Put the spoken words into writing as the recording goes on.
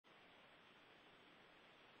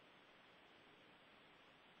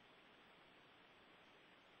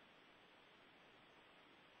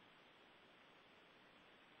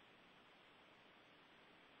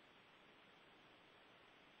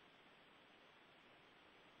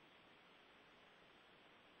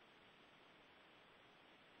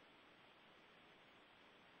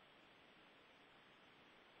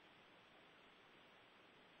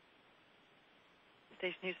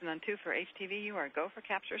Station Houston on 2 for HTV. You are go for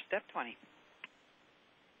capture, step 20.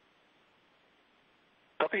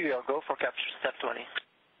 Copy, we are go for capture, step 20.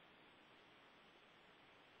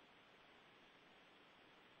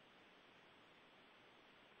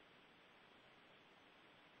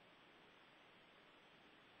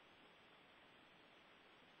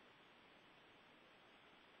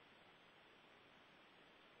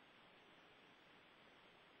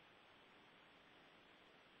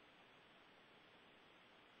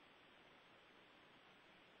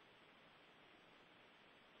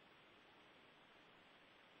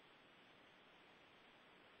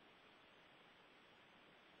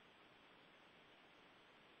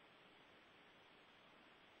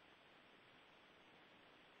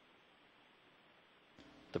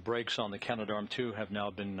 The brakes on the Canadarm2 have now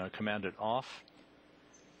been commanded off.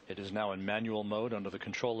 It is now in manual mode under the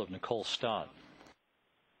control of Nicole Stott.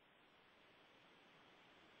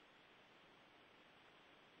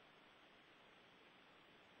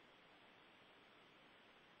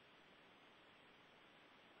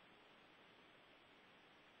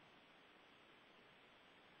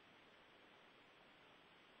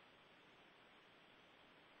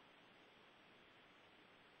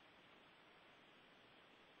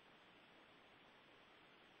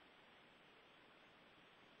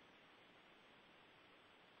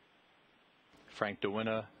 Frank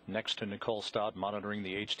DeWinne next to Nicole Stott monitoring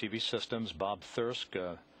the HTV systems. Bob Thirsk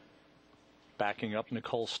backing up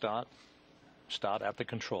Nicole Stott. Stott at the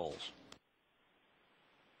controls.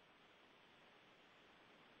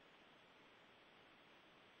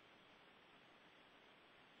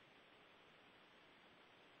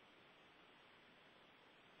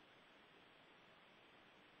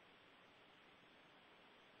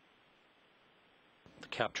 The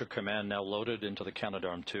capture command now loaded into the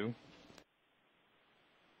Canadarm2.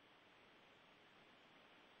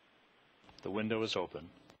 The window is open.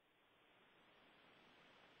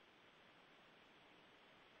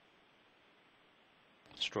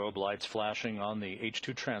 Strobe lights flashing on the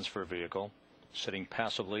H-2 transfer vehicle, sitting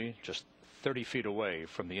passively just 30 feet away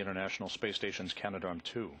from the International Space Station's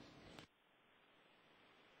Canadarm2.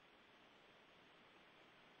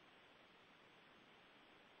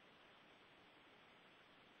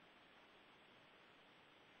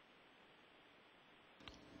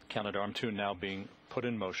 Canadarm2 now being put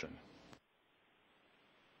in motion.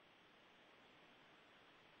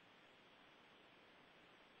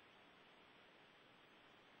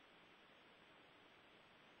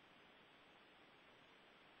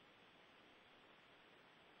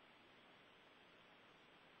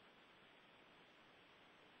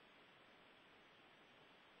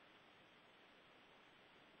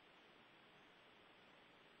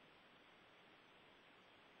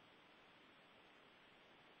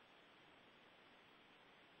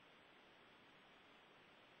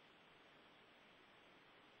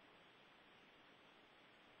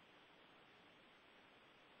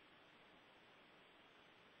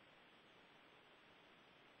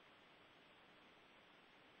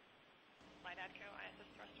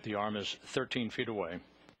 The arm is 13 feet away.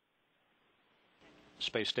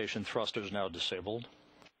 Space station thrusters now disabled.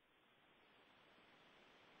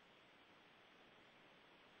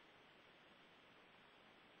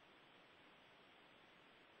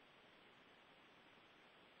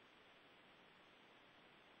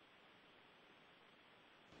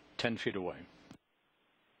 Ten feet away.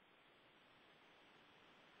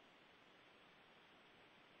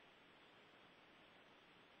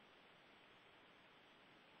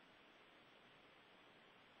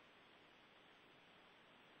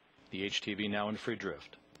 The HTV now in free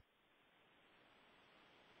drift.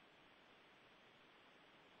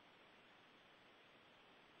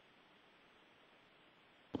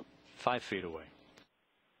 Five feet away.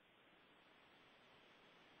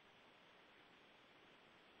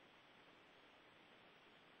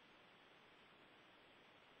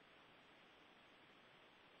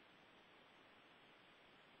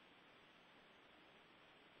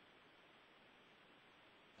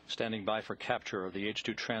 Standing by for capture of the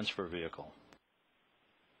H-2 transfer vehicle.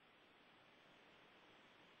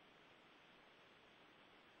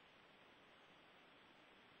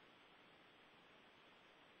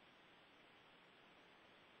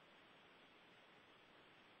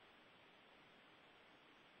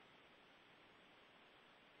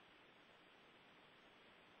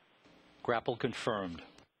 Grapple confirmed.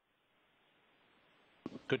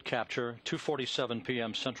 Good capture, 2:47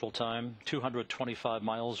 p.m. Central Time, 225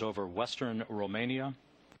 miles over western Romania.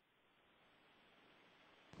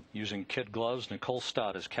 Using kid gloves, Nicole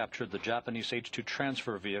Stott has captured the Japanese H-2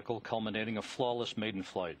 transfer vehicle, culminating a flawless maiden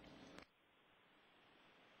flight.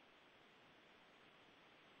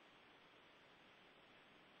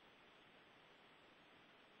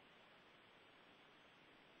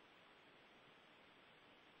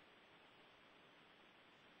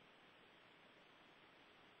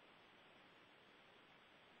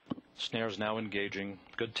 Snares now engaging.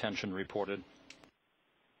 Good tension reported.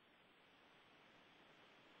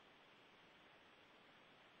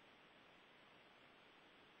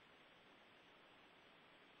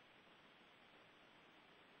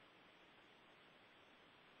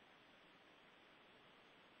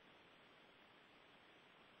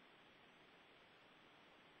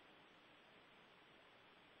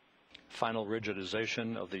 Final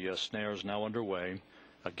rigidization of the snares now underway.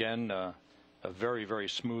 Again, a very, very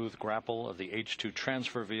smooth grapple of the H-2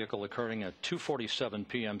 transfer vehicle occurring at 2:47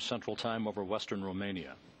 p.m. Central Time over Western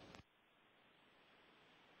Romania.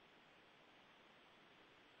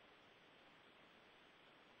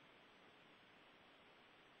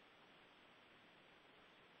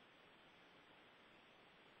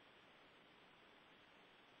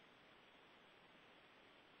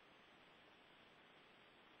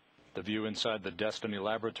 The view inside the Destiny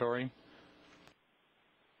laboratory,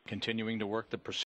 continuing to work the